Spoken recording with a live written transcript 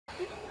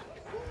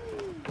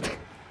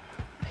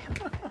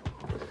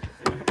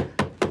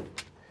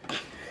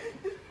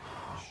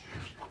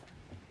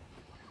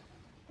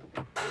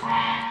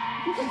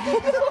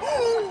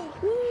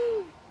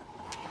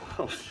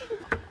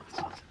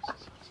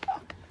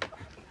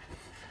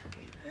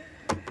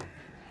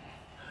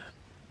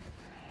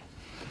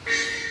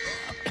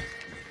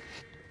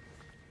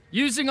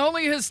Using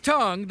only his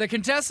tongue, the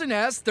contestant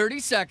has 30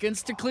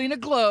 seconds to clean a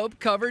globe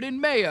covered in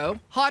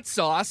mayo, hot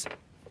sauce,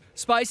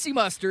 spicy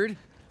mustard,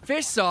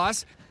 fish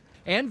sauce,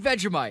 and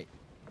Vegemite.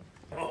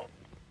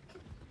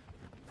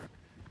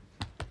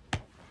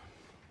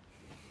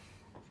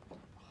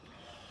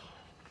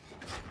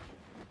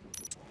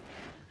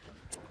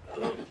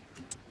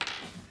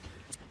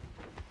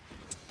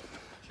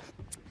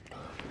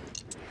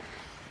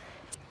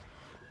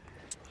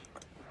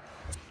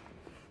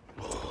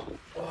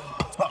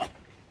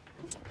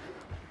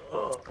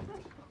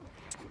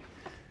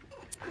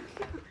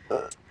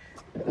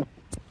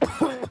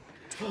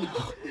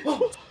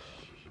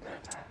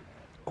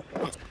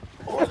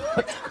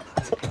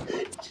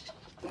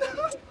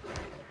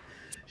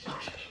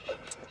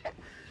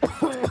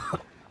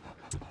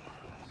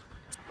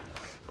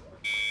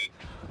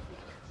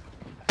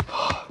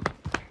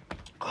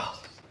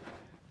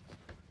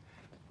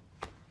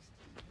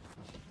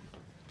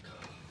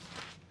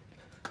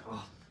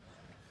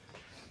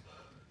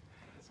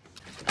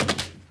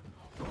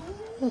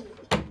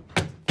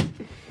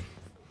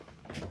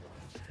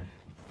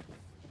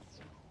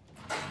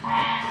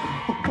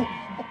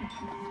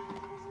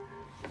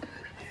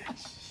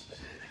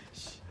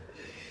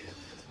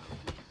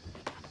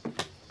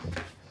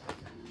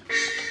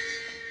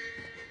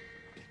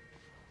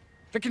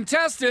 The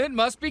contestant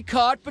must be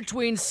caught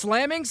between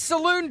slamming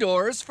saloon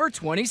doors for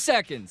 20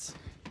 seconds.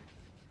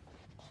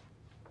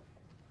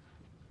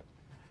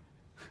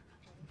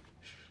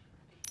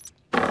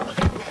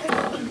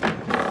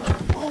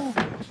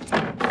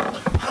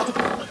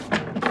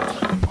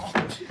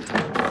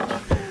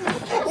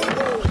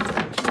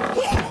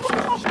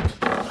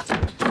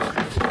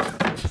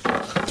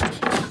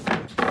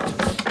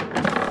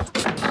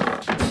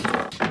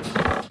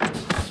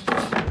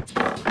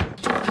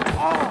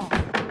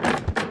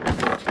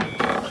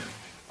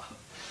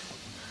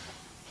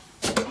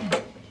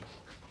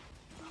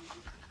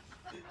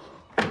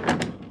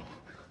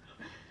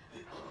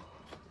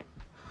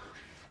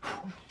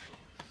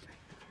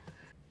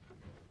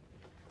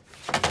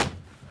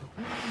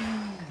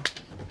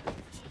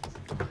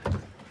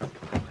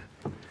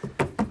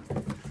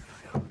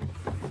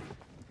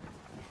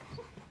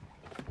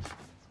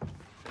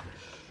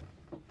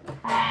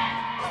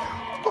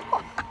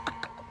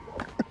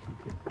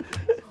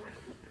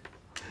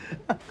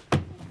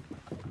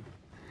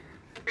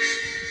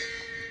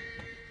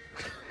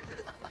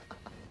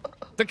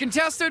 The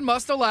contestant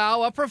must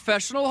allow a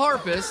professional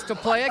harpist to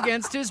play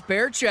against his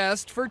bare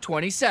chest for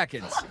 20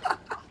 seconds.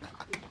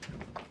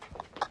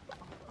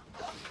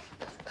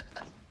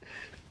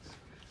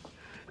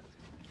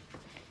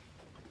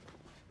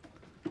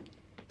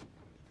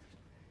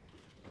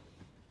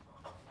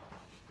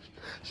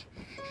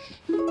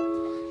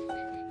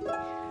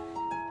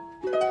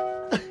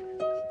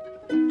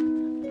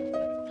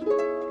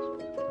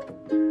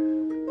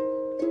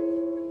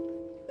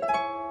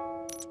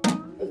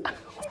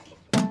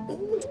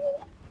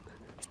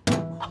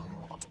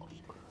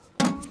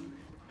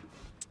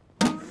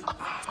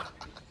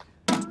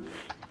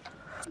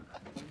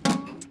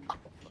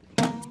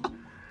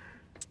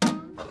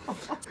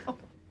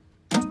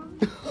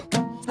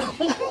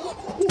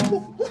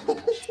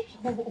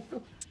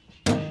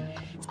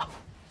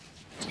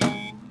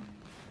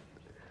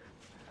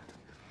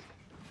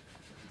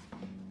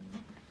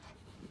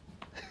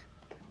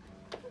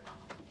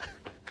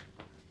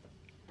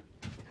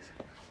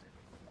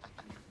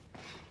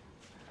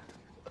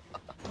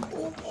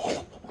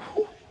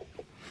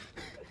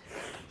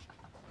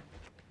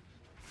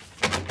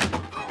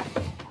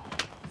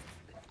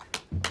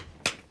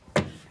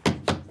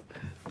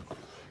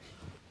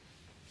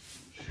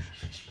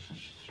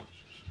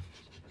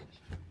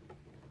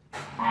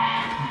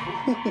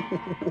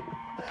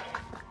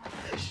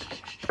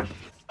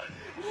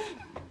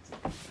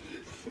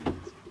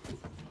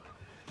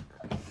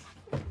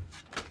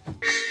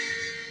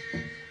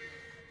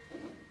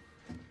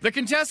 The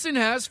contestant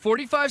has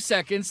 45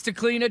 seconds to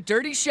clean a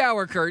dirty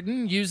shower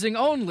curtain using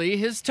only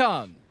his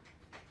tongue.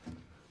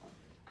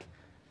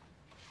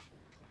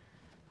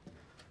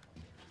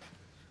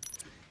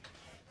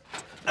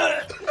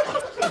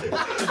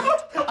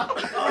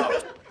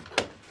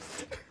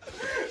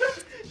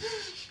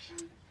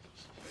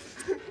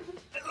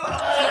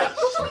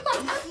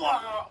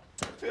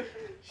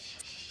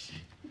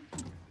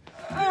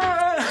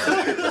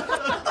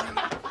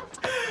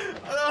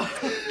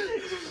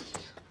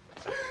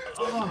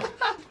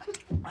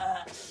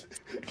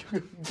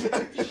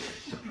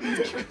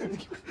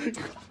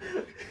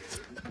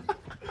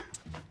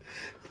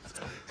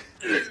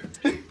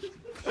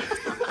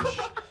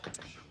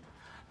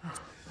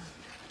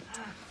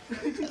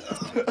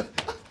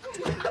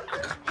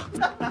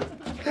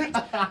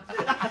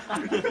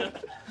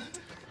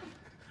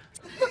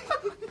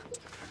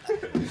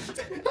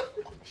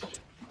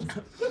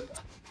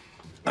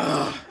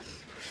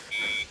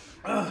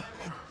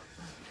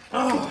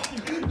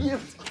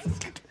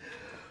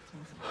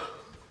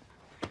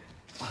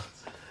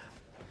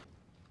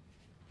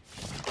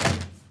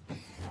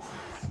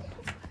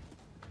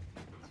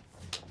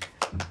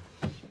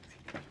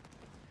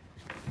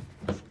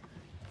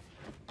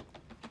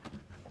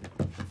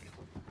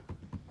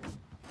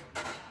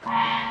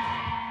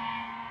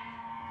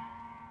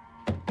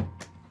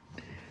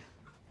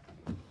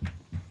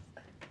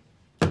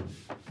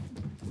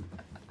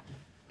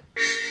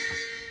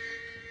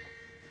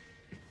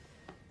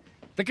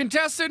 The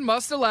contestant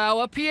must allow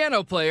a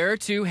piano player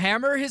to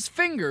hammer his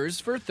fingers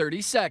for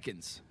 30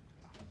 seconds.